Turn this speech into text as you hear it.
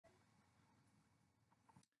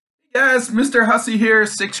Yes, Mr. Hussey here,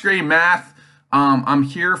 sixth grade math. I'm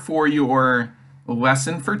here for your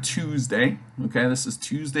lesson for Tuesday. Okay, this is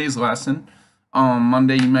Tuesday's lesson.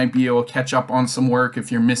 Monday you might be able to catch up on some work if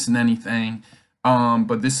you're missing anything.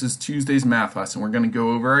 But this is Tuesday's math lesson. We're going to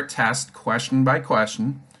go over our test question by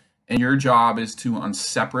question, and your job is to, on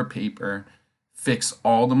separate paper, fix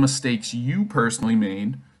all the mistakes you personally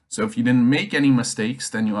made. So if you didn't make any mistakes,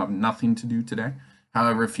 then you'll have nothing to do today.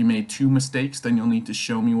 However, if you made 2 mistakes, then you'll need to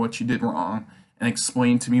show me what you did wrong and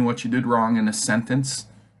explain to me what you did wrong in a sentence,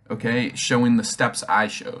 okay, showing the steps I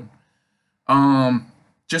showed.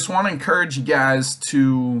 Just want to encourage you guys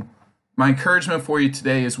to, my encouragement for you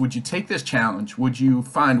today is, would you take this challenge? Would you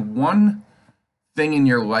find one thing in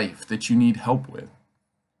your life that you need help with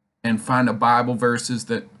and find a Bible verse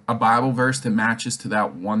that matches to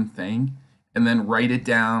that one thing, and then write it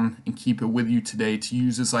down and keep it with you today to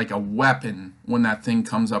use as like a weapon when that thing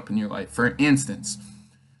comes up in your life. For instance,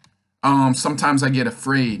 sometimes I get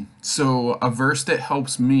afraid. So a verse that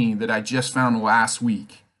helps me that I just found last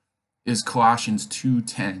week is Colossians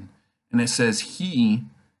 2:10. And it says, "He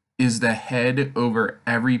is the head over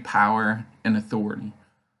every power and authority."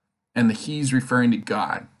 And the he's referring to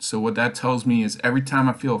God. So what that tells me is every time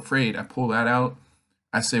I feel afraid, I pull that out.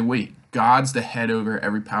 I say, wait, God's the head over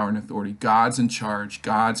every power and authority. God's in charge.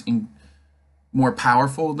 More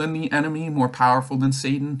powerful than the enemy, more powerful than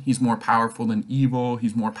Satan. He's more powerful than evil.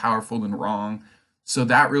 He's more powerful than wrong. So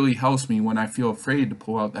that really helps me when I feel afraid to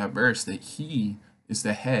pull out that verse, that he is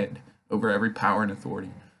the head over every power and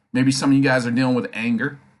authority. Maybe some of you guys are dealing with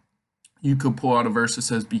anger. You could pull out a verse that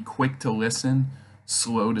says, be quick to listen,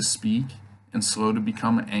 slow to speak, and slow to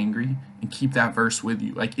become angry, and keep that verse with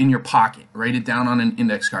you, like in your pocket. Write it down on an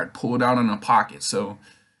index card, pull it out in a pocket, so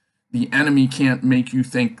the enemy can't make you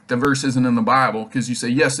think the verse isn't in the Bible, because you say,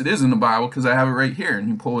 yes, it is in the Bible because I have it right here, and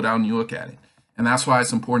you pull it out and you look at it. And that's why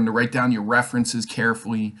it's important to write down your references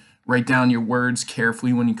carefully, write down your words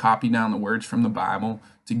carefully when you copy down the words from the Bible,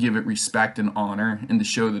 to give it respect and honor and to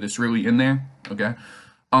show that it's really in there. Okay.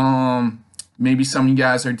 Maybe some of you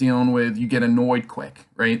guys are dealing with, you get annoyed quick,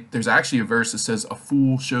 right? There's actually a verse that says a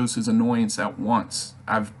fool shows his annoyance at once.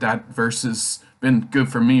 That verse has been good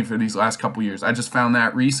for me for these last couple years. I just found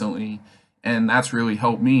that recently, and that's really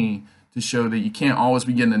helped me to show that you can't always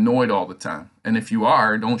be getting annoyed all the time. And if you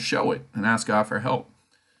are, don't show it and ask God for help.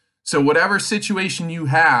 So whatever situation you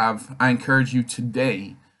have, I encourage you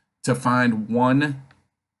today to find one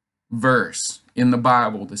verse in the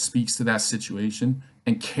Bible that speaks to that situation,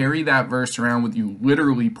 and carry that verse around with you.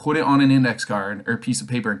 Literally put it on an index card or a piece of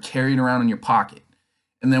paper and carry it around in your pocket.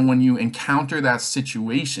 And then when you encounter that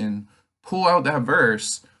situation, pull out that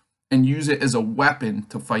verse and use it as a weapon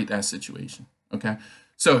to fight that situation. Okay,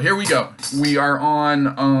 so here we go. We are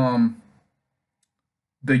on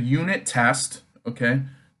the unit test. Okay,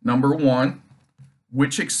 number 1,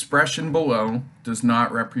 which expression below does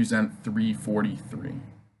not represent 343?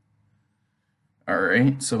 All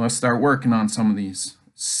right, so let's start working on some of these.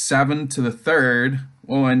 7 to the third.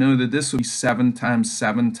 Well, I know that this would be 7 times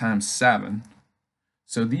 7 times 7.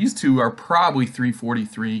 So these two are probably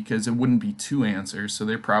 343 because it wouldn't be 2 answers, so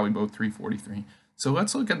they're probably both 343. So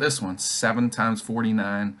let's look at this one, 7 times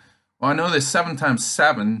 49. Well, I know that 7 times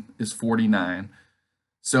 7 is 49.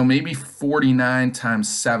 So maybe 49 times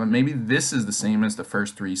 7, maybe this is the same as the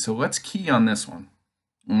first 3. So let's key on this one,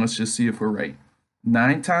 and let's just see if we're right.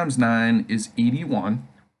 9 times 9 is 81.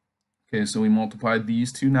 Okay, so we multiplied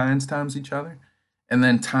these 2 9s times each other, and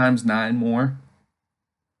then times 9 more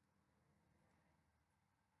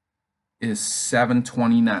is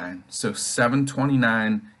 729. So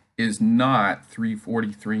 729 is not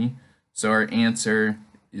 343, so our answer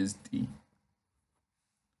is D.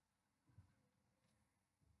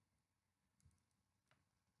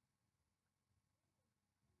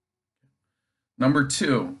 Number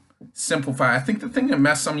 2. Simplify. I think the thing that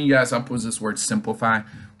messed some of you guys up was this word simplify,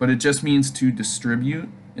 but it just means to distribute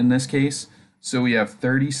in this case. So we have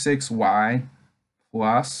 36y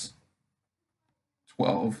plus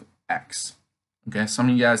 12x. Okay, some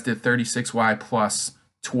of you guys did 36y plus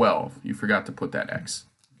 12. You forgot to put that x.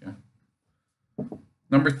 Okay.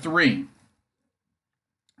 Number 3.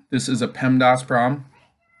 This is a PEMDAS problem.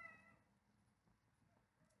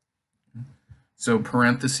 So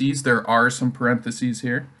parentheses, there are some parentheses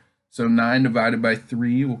here. So 9 divided by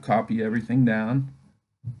 3, we'll copy everything down.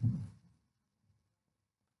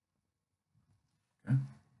 Okay.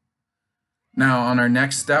 Now on our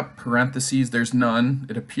next step, parentheses, there's none.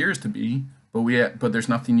 It appears to be, but there's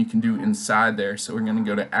nothing you can do inside there. So we're going to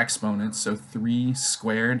go to exponents. So 3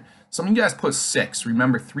 squared. Some of you guys put 6.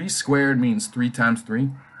 Remember, 3 squared means 3 times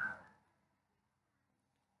 3.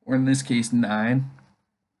 Or in this case, 9.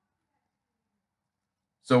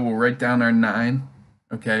 So we'll write down our 9.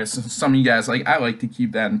 Okay, so some of you guys, I like to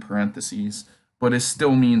keep that in parentheses, but it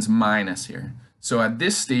still means minus here. So at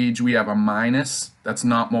this stage, we have a minus. That's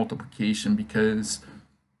not multiplication because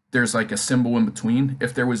there's like a symbol in between.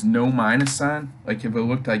 If there was no minus sign, like if it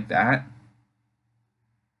looked like that,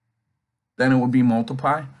 then it would be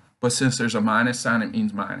multiply. But since there's a minus sign, it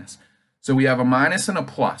means minus. So we have a minus and a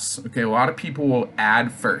plus. Okay, a lot of people will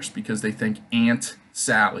add first because they think Aunt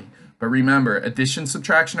Sally. But remember, addition and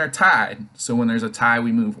subtraction are tied. So when there's a tie,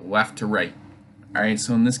 we move left to right. All right,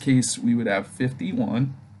 so in this case, we would have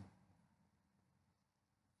 51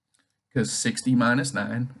 because 60 minus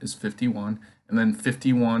 9 is 51. And then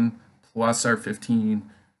 51 plus our 15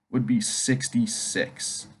 would be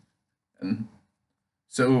 66. And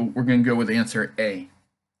so we're going to go with answer A.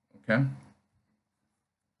 Okay?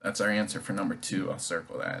 That's our answer for number 2. I'll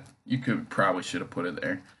circle that. You probably should have put it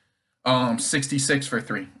there. 66 for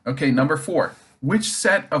 3. Okay, number 4. Which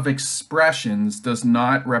set of expressions does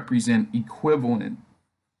not represent equivalent?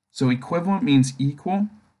 So equivalent means equal.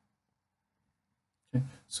 Okay,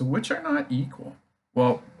 so which are not equal?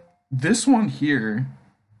 Well, this one here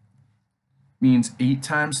means 8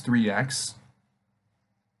 times 3x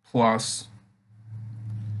plus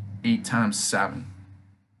 8 times 7.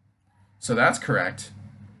 So that's correct.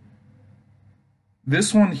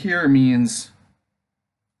 This one here means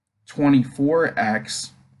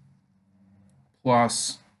 24x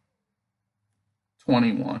plus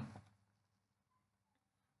 21.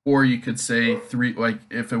 Or you could say 3, like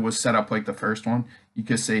if it was set up like the first one, you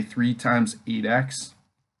could say 3 times 8x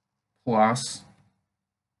plus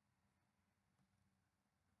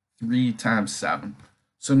 3 times 7.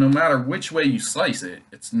 So no matter which way you slice it,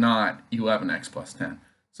 it's not 11x plus 10.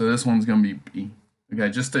 So this one's going to be B. Okay,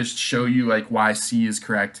 just to show you like why C is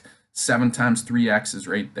correct, 7 times 3x is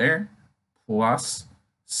right there, plus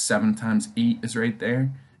 7 times 8 is right there.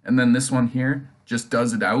 And then this one here just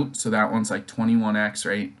does it out, so that one's like 21x,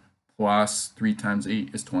 right? Plus 3 times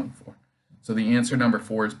 8 is 24. So the answer number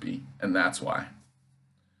 4 is B, and that's why.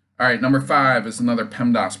 All right, number 5 is another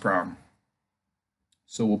PEMDAS problem.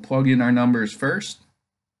 So we'll plug in our numbers first.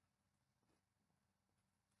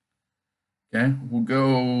 Okay, we'll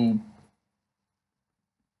go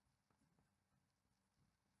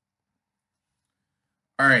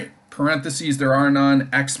all right, parentheses, there are none,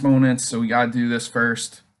 exponents, so we got to do this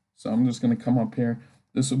first. So I'm just going to come up here.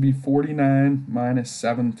 This will be 49 minus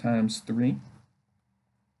 7 times 3.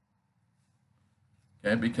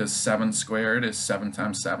 Okay, because 7 squared is 7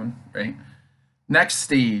 times 7, right? Next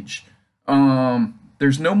stage,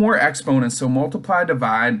 there's no more exponents, so multiply,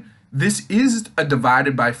 divide. This is a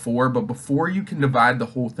divided by 4, but before you can divide the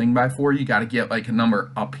whole thing by 4, you got to get like a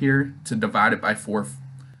number up here to divide it by 4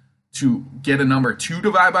 to get a number to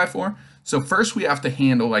divide by 4. So first we have to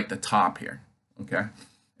handle like the top here, okay?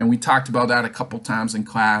 And we talked about that a couple times in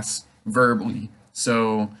class verbally.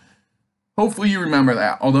 So hopefully you remember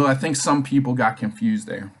that, although I think some people got confused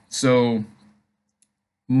there. So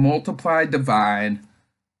multiply, divide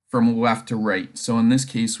from left to right. So in this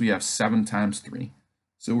case, we have 7 times 3.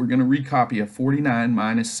 So we're going to recopy a 49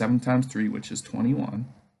 minus 7 times 3, which is 21.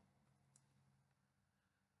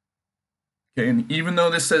 Okay, and even though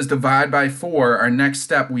this says divide by 4, our next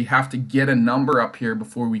step, we have to get a number up here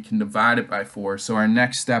before we can divide it by 4. So our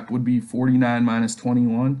next step would be 49 minus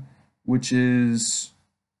 21, which is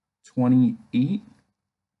 28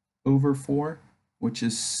 over 4, which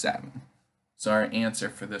is 7. So our answer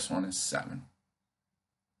for this one is 7.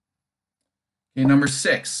 Okay, number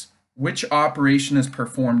 6. Which operation is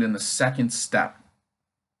performed in the second step?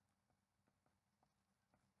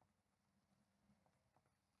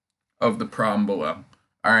 Of the problem below.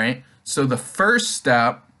 All right, so the first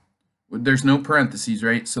step, there's no parentheses,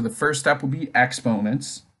 right? So the first step would be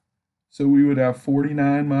exponents. So we would have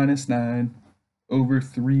 49 minus 9 over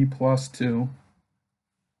 3 plus 2.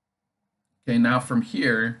 Okay, now from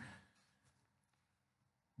here,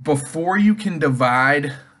 before you can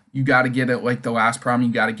divide, you got to get it like the last problem,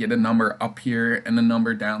 you got to get a number up here and a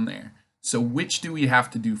number down there. So which do we have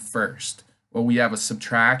to do first? Well, we have a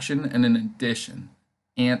subtraction and an addition.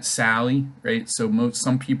 Aunt Sally, right? So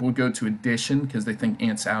some people would go to addition because they think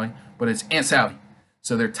Aunt Sally, but it's Aunt Sally.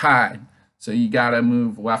 So they're tied. So you got to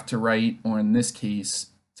move left to right, or in this case,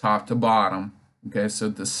 top to bottom. Okay, so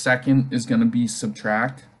the second is going to be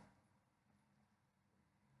subtract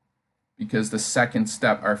because the second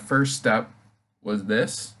step, our first step was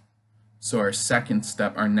this. So our second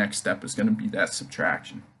step, our next step is going to be that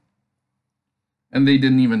subtraction. And they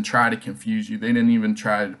didn't even try to confuse you. They didn't even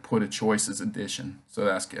try to put a choice as addition. So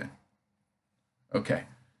that's good. Okay.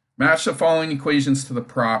 Match the following equations to the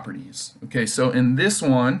properties. Okay, so in this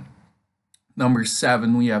one, Number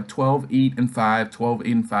 7, we have 12, 8, and 5, 12,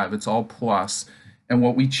 8, and 5. It's all plus. And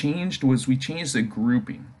what we changed was we changed the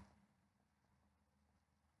grouping.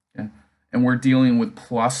 Okay? And we're dealing with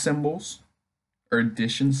plus symbols or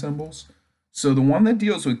addition symbols. So the one that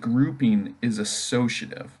deals with grouping is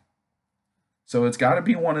associative. So it's got to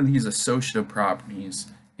be one of these associative properties.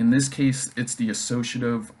 In this case, it's the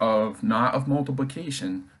associative of, not of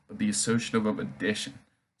multiplication, but the associative of addition.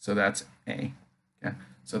 So that's A. Okay?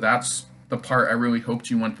 So that's the part I really hoped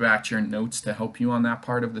you went back to your notes to help you on that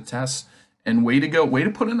part of the test. And way to go, way to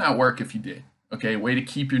put in that work if you did. Okay, way to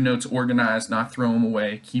keep your notes organized, not throw them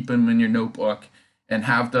away, keep them in your notebook, and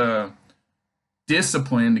have the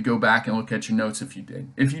discipline to go back and look at your notes if you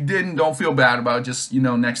did. If you didn't, don't feel bad about it. Just,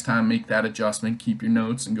 next time make that adjustment, keep your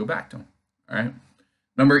notes, and go back to them. All right.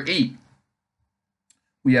 Number 8,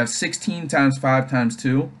 we have 16 times 5 times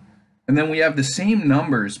 2, and then we have the same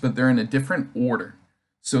numbers, but they're in a different order.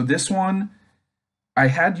 So this one, I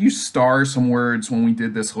had you star some words when we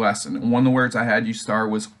did this lesson. And one of the words I had you star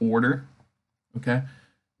was order. Okay.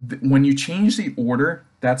 When you change the order,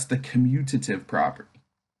 that's the commutative property.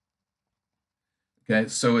 Okay.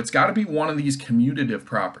 So it's got to be one of these commutative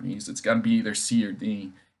properties. It's got to be either C or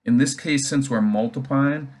D. In this case, since we're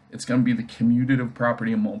multiplying, it's going to be the commutative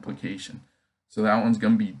property of multiplication. So that one's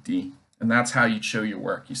going to be D. And that's how you show your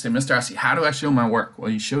work. You say, Mr. Assi, how do I show my work? Well,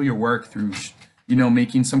 you show your work through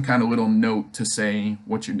making some kind of little note to say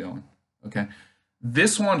what you're doing, okay?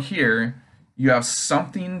 This one here, you have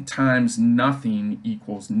something times nothing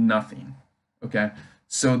equals nothing, okay?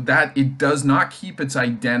 So that it does not keep its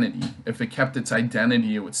identity. If it kept its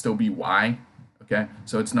identity, it would still be Y, okay?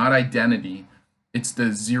 So it's not identity, it's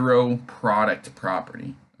the zero product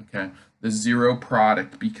property, okay? The zero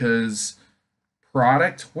product, because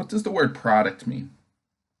product, what does the word product mean?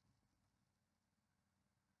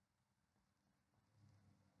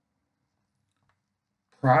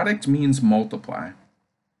 Product means multiply.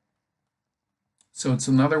 So it's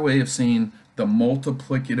another way of saying the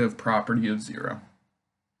multiplicative property of 0.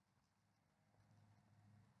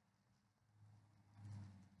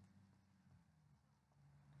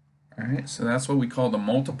 All right, so that's what we call the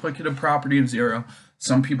multiplicative property of 0.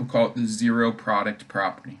 Some people call it the zero product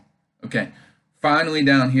property. Okay, finally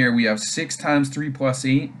down here we have 6 times 3 plus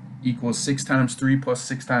 8 equals 6 times 3 plus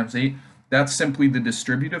 6 times 8. That's simply the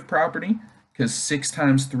distributive property, because 6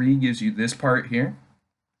 times 3 gives you this part here,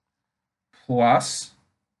 plus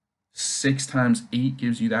 6 times 8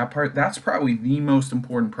 gives you that part. That's probably the most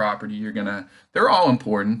important property they're all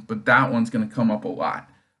important, but that one's gonna come up a lot.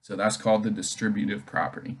 So that's called the distributive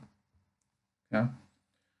property. Okay?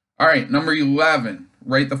 All right, number 11,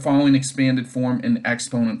 write the following expanded form in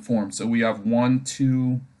exponent form. So we have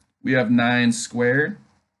 9 squared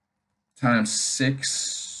times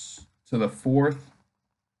 6 to the 4th.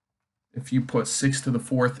 If you put 6 to the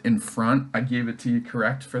 4th in front, I gave it to you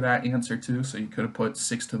correct for that answer too. So you could have put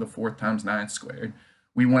 6 to the 4th times 9 squared.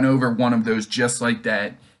 We went over one of those just like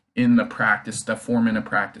that in the 4-minute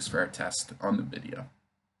practice for our test on the video.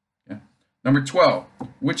 Okay. Number 12,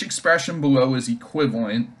 which expression below is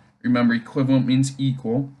equivalent? Remember, equivalent means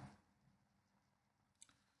equal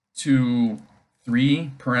to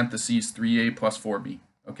 3 parentheses 3a plus 4b.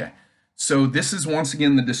 Okay. So this is once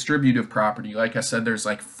again the distributive property. Like I said, there's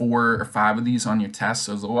like 4 or 5 of these on your test,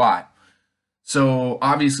 so there's a lot. So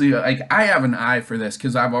obviously, like I have an eye for this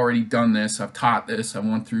because I've already done this. I've taught this. I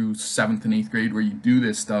went through 7th and 8th grade where you do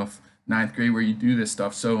this stuff, 9th grade where you do this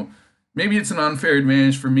stuff. So maybe it's an unfair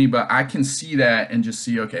advantage for me, but I can see that and just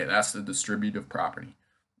see, okay, that's the distributive property.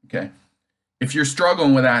 Okay. If you're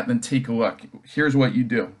struggling with that, then take a look. Here's what you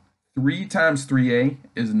do. 3 times 3a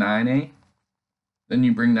is 9a. Then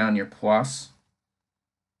you bring down your plus,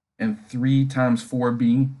 and 3 times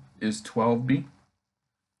 4b is 12b.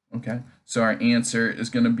 Okay, so our answer is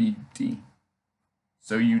going to be D.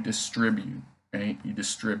 So you distribute, right? You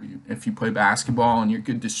distribute. If you play basketball and you're a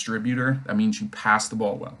good distributor, that means you pass the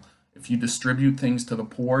ball well. If you distribute things to the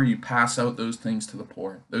poor, you pass out those things to the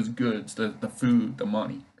poor, those goods, the food, the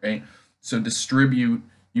money, right? So distribute,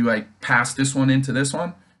 you like pass this one into this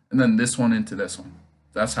one, and then this one into this one.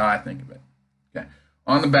 That's how I think of it. Okay.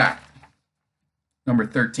 On the back, number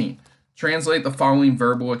 13, translate the following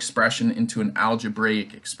verbal expression into an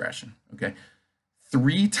algebraic expression. Okay,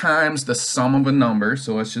 3 times the sum of a number,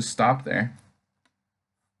 so let's just stop there.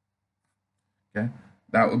 Okay,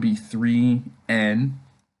 that would be 3n,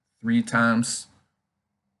 3 times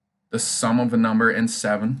the sum of a number and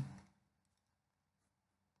 7.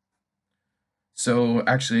 So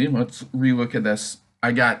actually, let's relook at this.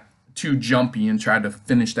 I got too jumpy and tried to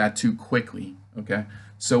finish that too quickly. Okay,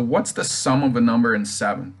 so what's the sum of a number and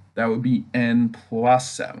 7? That would be n plus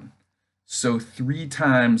 7. So 3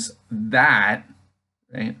 times that,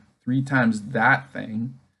 right? 3 times that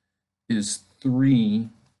thing is 3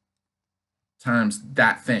 times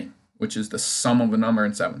that thing, which is the sum of a number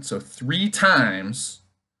and 7. So 3 times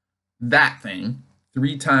that thing,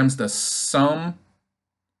 3 times the sum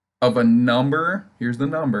of a number, here's the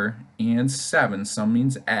number, and 7, sum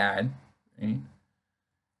means add, right?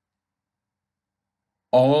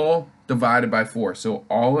 All divided by 4. So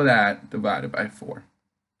all of that divided by 4,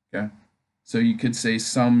 okay? So you could say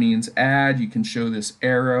sum means add. You can show this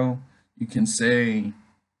arrow. You can say,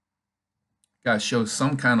 gotta show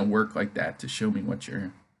some kind of work like that to show me what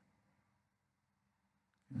you're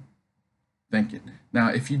thinking. Now,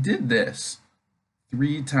 if you did this,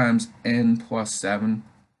 3 times n plus 7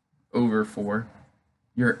 over 4,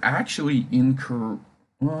 you're actually incorrect.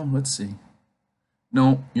 Well, let's see.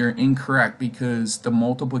 No, you're incorrect because the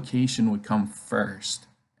multiplication would come first,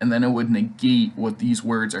 and then it would negate what these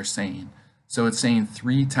words are saying. So it's saying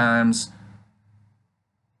 3 times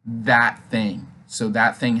that thing. So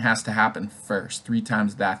that thing has to happen first, 3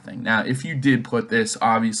 times that thing. Now, if you did put this,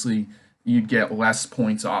 obviously, you'd get less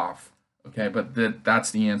points off. Okay, but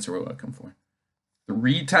that's the answer we're looking for.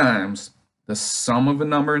 3 times the sum of a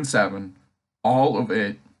number and 7, all of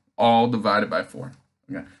it, all divided by 4.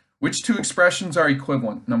 Okay. Which 2 expressions are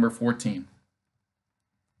equivalent? Number 14.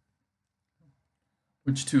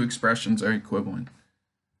 Which 2 expressions are equivalent?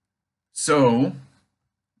 So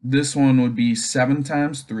this one would be 7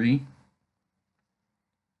 times 3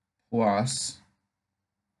 plus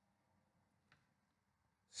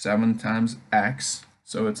 7 times x.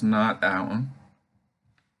 So it's not that one.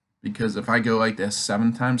 Because if I go like this,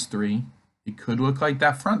 7 times 3, it could look like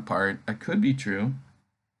that front part. That could be true.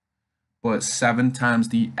 But 7 times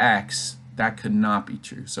the x, that could not be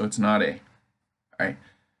true. So it's not A. All right.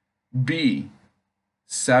 B,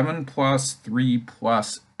 7 plus 3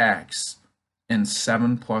 plus x and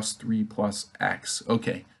 7 plus 3 plus x.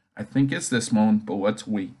 Okay, I think it's this one, but let's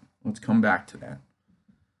wait. Let's come back to that.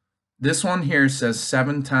 This one here says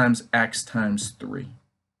 7 times x times 3.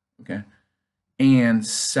 Okay. And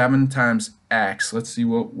 7 times x, let's see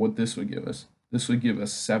what this would give us. This would give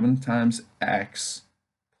us 7 times x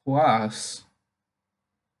plus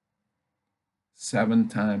 7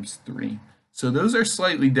 times 3. So those are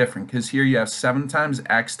slightly different because here you have 7 times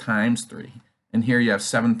x times 3. And here you have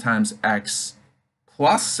 7 times x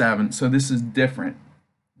plus 7. So this is different.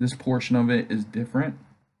 This portion of it is different.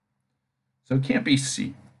 So it can't be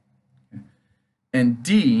C. Okay. And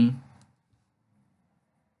D,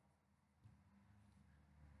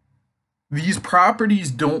 these properties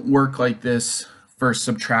don't work like this for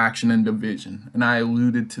subtraction and division, and I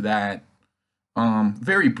alluded to that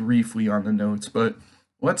very briefly on the notes, but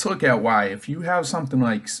let's look at why. If you have something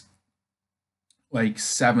like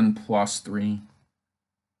 7 plus 3,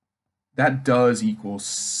 that does equal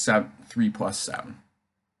 3 plus 7.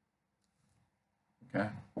 Okay,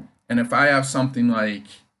 and if I have something like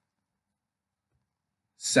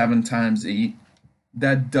 7 times 8,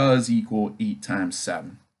 that does equal 8 times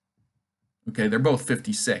 7. Okay, they're both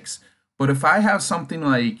 56. But if I have something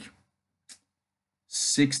like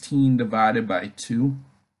 16 divided by 2,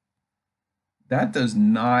 that does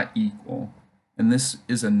not equal, and this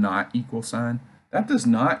is a not equal sign, that does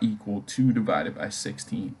not equal 2 divided by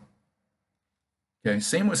 16. Okay,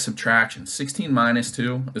 same with subtraction. 16 minus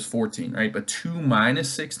 2 is 14, right? But 2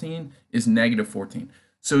 minus 16 is negative 14.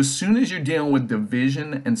 So as soon as you're dealing with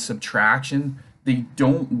division and subtraction, they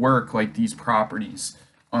don't work like these properties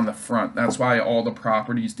on the front. That's why all the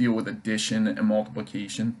properties deal with addition and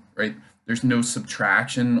multiplication, right? There's no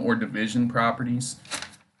subtraction or division properties,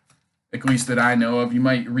 at least that I know of. You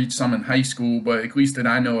might reach some in high school, but at least that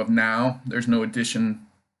I know of now, there's no addition,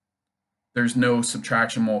 there's no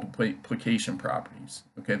subtraction, multiplication properties.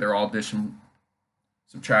 Okay, they're all addition,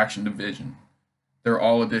 subtraction, division. They're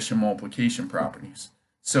all addition, multiplication properties.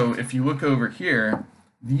 So if you look over here,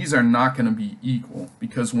 these are not going to be equal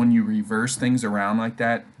because when you reverse things around like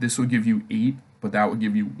that, this will give you 8, but that would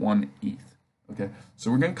give you 1/8. Okay,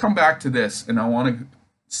 so we're going to come back to this, and I want to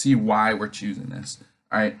see why we're choosing this.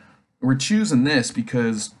 All right, we're choosing this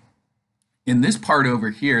because in this part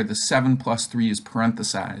over here, the 7 plus 3 is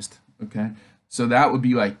parenthesized. Okay, so that would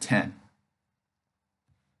be like 10.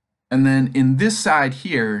 And then in this side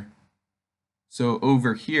here, so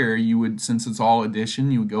over here, you would, since it's all addition,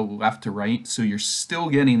 you would go left to right. So you're still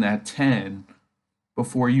getting that 10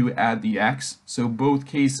 before you add the x. So both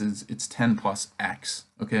cases, it's 10 plus x.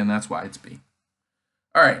 Okay, and that's why it's B.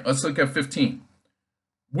 All right, let's look at 15.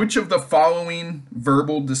 Which of the following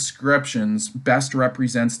verbal descriptions best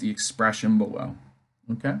represents the expression below?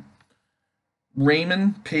 Okay.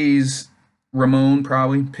 Raymond pays Ramon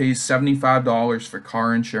probably pays $75 for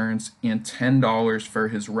car insurance and $10 for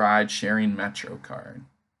his ride-sharing Metro card.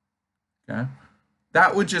 Okay,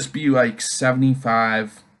 that would just be like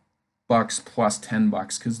 75 bucks plus 10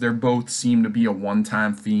 bucks because they're both seem to be a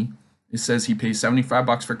one-time fee. It says he pays 75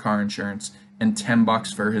 bucks for car insurance and 10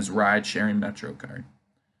 bucks for his ride-sharing Metro card.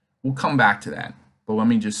 We'll come back to that, but let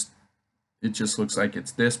me just, it just looks like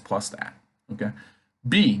it's this plus that. Okay.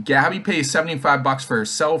 B, Gabby pays 75 bucks for her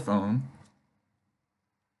cell phone.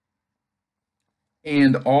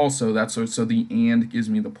 And also, that's so the and gives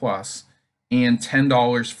me the plus, and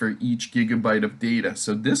 $10 for each gigabyte of data.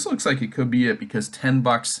 So this looks like it could be it because 10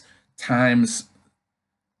 bucks times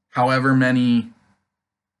however many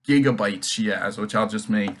gigabytes she has, which I'll just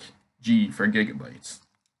make G for gigabytes.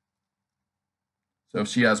 So if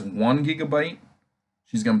she has 1 gigabyte,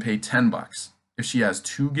 she's going to pay 10 bucks. If she has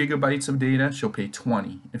 2 gigabytes of data, she'll pay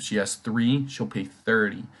 20. If she has 3, she'll pay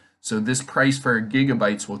 30. So this price for her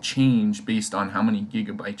gigabytes will change based on how many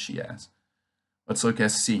gigabytes she has. Let's look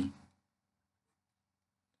at C.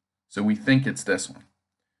 So we think it's this one.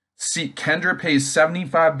 C, Kendra pays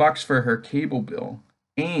 75 bucks for her cable bill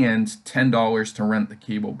and $10 to rent the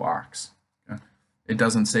cable box. Okay? It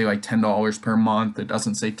doesn't say like $10 per month. It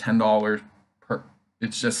doesn't say $10 per,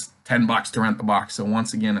 it's just 10 bucks to rent the box. So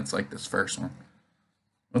once again, it's like this first one.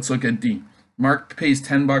 Let's look at D. Mark pays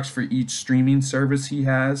 10 bucks for each streaming service he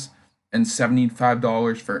has and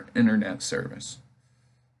 $75 for internet service.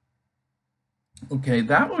 Okay,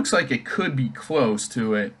 that looks like it could be close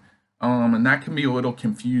to it, and that can be a little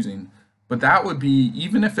confusing. But that would be,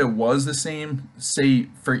 even if it was the same, say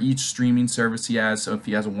for each streaming service he has, so if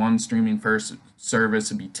he has 1 streaming service,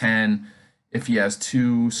 it'd be 10. If he has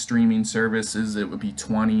 2 streaming services, it would be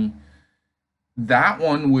 20. That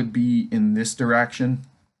one would be in this direction,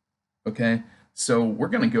 okay? So we're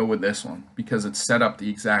going to go with this one because it's set up the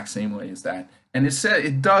exact same way as that. And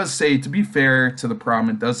it does say, to be fair to the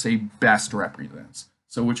problem, it does say best represents.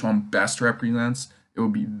 So which one best represents? It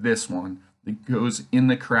would be this one that goes in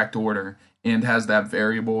the correct order and has that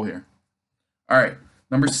variable here. All right,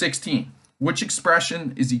 number 16. Which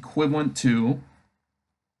expression is equivalent to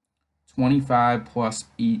 25 plus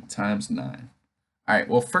 8 times 9? All right,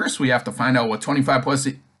 well, first we have to find out what 25 plus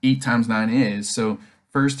 8 times 9 is. So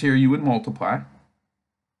first here you would multiply.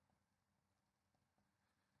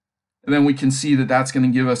 And then we can see that that's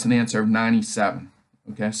going to give us an answer of 97.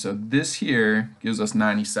 Okay, so this here gives us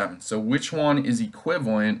 97. So which one is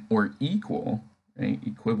equivalent or equal? Right?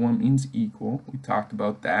 Equivalent means equal. We talked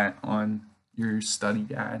about that on your study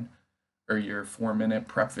guide or your 4-minute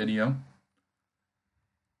prep video.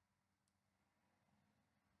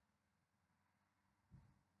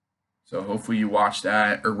 So hopefully you watched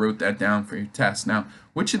that or wrote that down for your test. Now,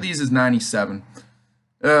 which of these is 97?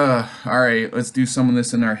 All right, let's do some of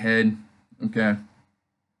this in our head. Okay.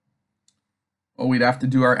 Well, we'd have to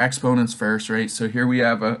do our exponents first, right? So here we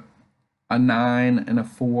have a 9 and a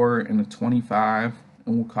 4 and a 25,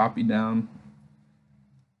 and we'll copy down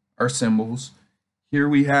our symbols. Here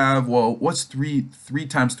we have, well, what's 3? 3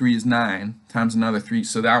 times 3 is 9 times another 3,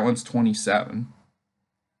 so that one's 27.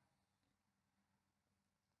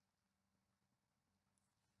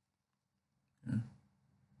 Okay.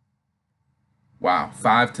 Wow,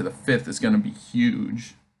 5 to the 5th is going to be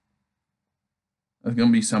huge. That's going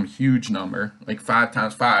to be some huge number. Like 5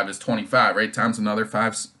 times 5 is 25, right? Times another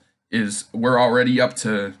 5 is, we're already up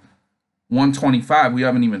to 125. We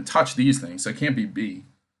haven't even touched these things, so it can't be B.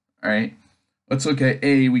 All right, let's look at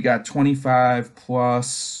A. We got 25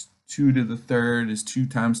 plus 2 to the 3rd is 2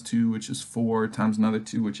 times 2, which is 4, times another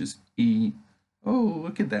 2, which is 8. Oh,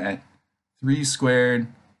 look at that. 3 squared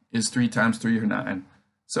is 3 times 3 or 9.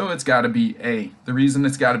 So it's got to be A. The reason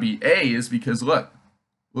it's got to be A is because look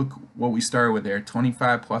what we started with there,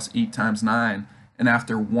 25 plus 8 times 9. And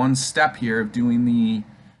after one step here of doing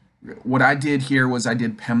what I did here was I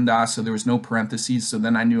did PEMDAS, so there was no parentheses, so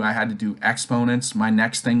then I knew I had to do exponents. My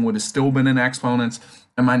next thing would have still been in exponents,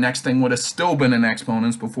 and my next thing would have still been in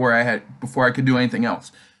exponents before I could do anything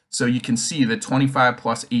else. So you can see that 25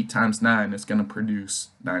 plus 8 times 9 is going to produce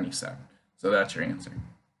 97. So that's your answer.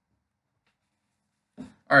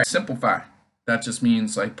 All right, simplify. That just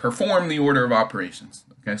means like perform the order of operations.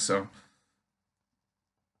 Okay, so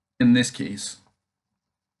in this case,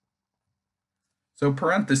 so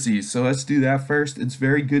parentheses. So let's do that first. It's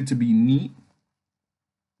very good to be neat,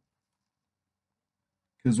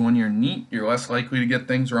 because when you're neat, you're less likely to get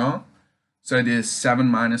things wrong. So it is 7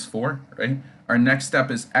 minus 4, right? Our next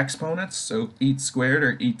step is exponents. So 8 squared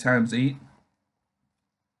or 8 times 8.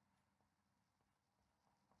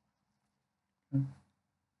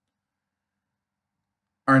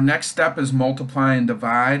 Our next step is multiply and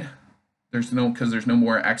divide. There's no, because there's no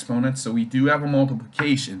more exponents. So we do have a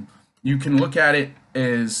multiplication. You can look at it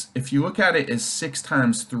as, if you look at it as 6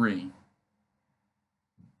 times 3,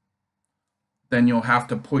 then you'll have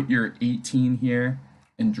to put your 18 here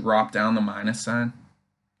and drop down the minus sign.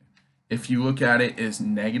 If you look at it as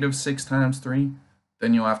negative 6 times 3,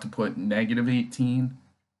 then you'll have to put negative 18,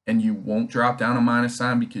 and you won't drop down a minus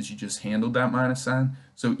sign because you just handled that minus sign.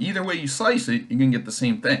 So either way you slice it, you're going to get the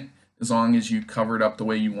same thing, as long as you cover it up the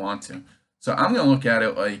way you want to. So I'm going to look at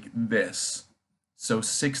it like this. So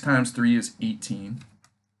 6 times 3 is 18.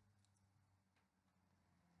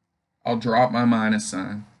 I'll drop my minus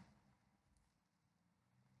sign.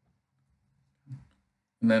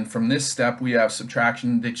 And then from this step, we have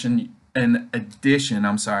subtraction, addition.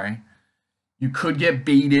 I'm sorry. You could get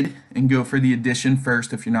baited and go for the addition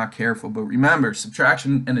first if you're not careful. But remember,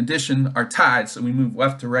 subtraction and addition are tied. So we move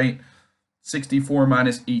left to right. 64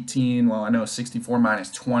 minus 18. Well, I know 64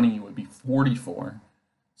 minus 20 would be 44.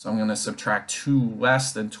 So I'm going to subtract 2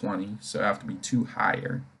 less than 20. So I have to be 2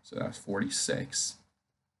 higher. So that's 46.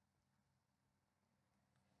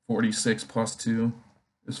 46 plus 2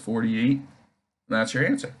 is 48. That's your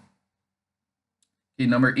answer. Okay,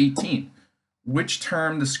 number 18. Which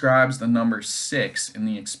term describes the number 6 in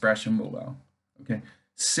the expression below? Okay,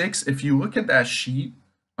 6, if you look at that sheet,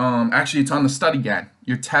 actually it's on the study guide,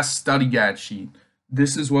 your test study guide sheet.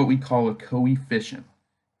 This is what we call a coefficient.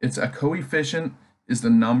 It's a coefficient is the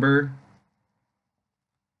number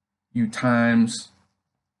you times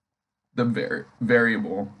the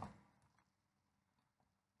variable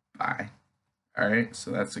by. All right,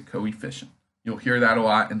 so that's a coefficient. You'll hear that a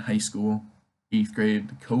lot in high school, 8th grade,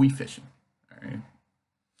 the coefficient. All right.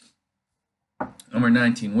 Number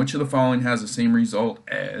 19, which of the following has the same result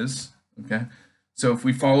as, okay? So if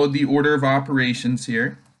we followed the order of operations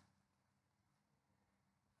here,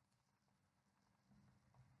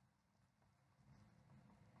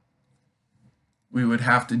 we would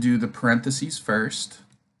have to do the parentheses first.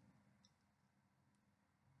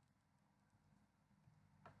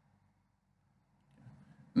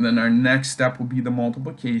 And then our next step will be the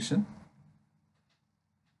multiplication.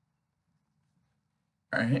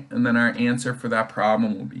 All right, and then our answer for that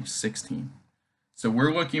problem will be 16. So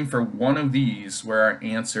we're looking for one of these where our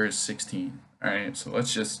answer is 16. All right, so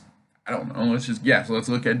let's just, I don't know, let's just guess. Let's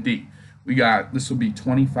look at D. We got, this will be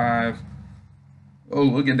 25. Oh,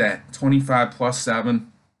 look at that, 25 plus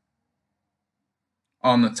 7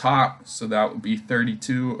 on the top. So that would be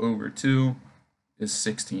 32 over 2 is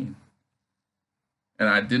 16. And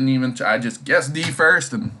I didn't even try, I just guessed D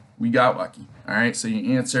first and we got lucky. All right, so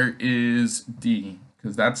your answer is D,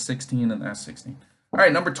 because that's 16 and that's 16. All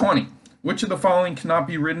right, number 20. Which of the following cannot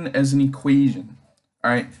be written as an equation? All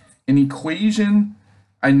right, an equation,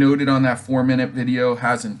 I noted on that 4-minute video,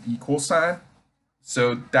 has an equal sign.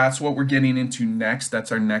 So that's what we're getting into next.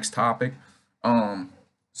 That's our next topic.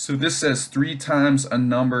 So this says 3 times a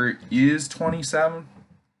number is 27.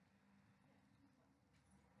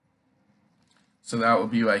 So that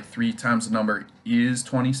would be like 3 times the number is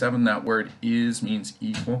 27. That word is means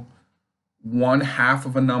equal. 1/2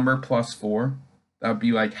 of a number plus 4. That would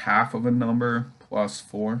be like half of a number plus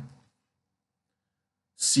 4.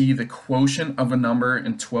 C, the quotient of a number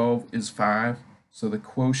in 12 is 5. So the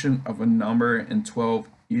quotient of a number in 12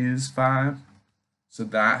 is 5. So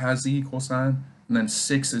that has the equal sign. And then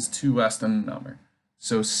 6 is 2 less than the number.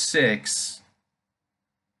 So 6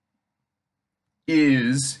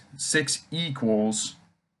 equals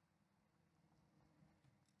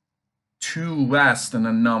 2 less than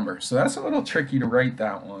a number. So that's a little tricky to write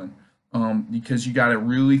that one because you got to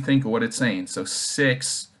really think of what it's saying. So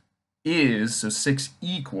 6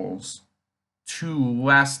 equals 2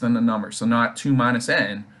 less than the number. So not 2 minus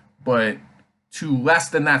n, but 2 less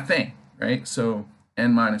than that thing, right? So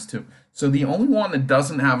n minus 2. So the only one that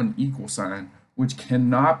doesn't have an equal sign, which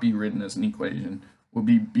cannot be written as an equation, will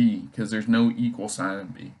be B, because there's no equal sign in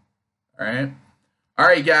B. All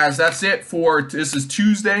right, guys, that's it for, this is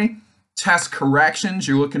Tuesday, test corrections.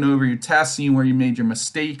 You're looking over your test, seeing where you made your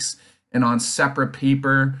mistakes, and on separate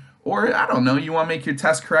paper, or I don't know, you want to make your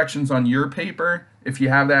test corrections on your paper, if you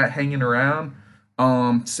have that hanging around.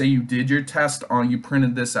 Say you did your test on, you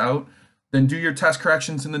printed this out, then do your test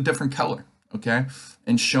corrections in a different color, okay?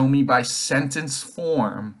 And show me by sentence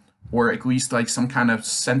form, or at least like some kind of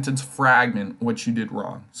sentence fragment, what you did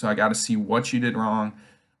wrong. So I got to see what you did wrong.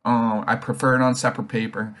 I prefer it on separate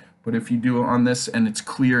paper, but if you do it on this and it's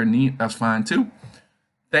clear and neat, that's fine too.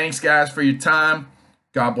 Thanks, guys, for your time.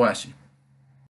 God bless you.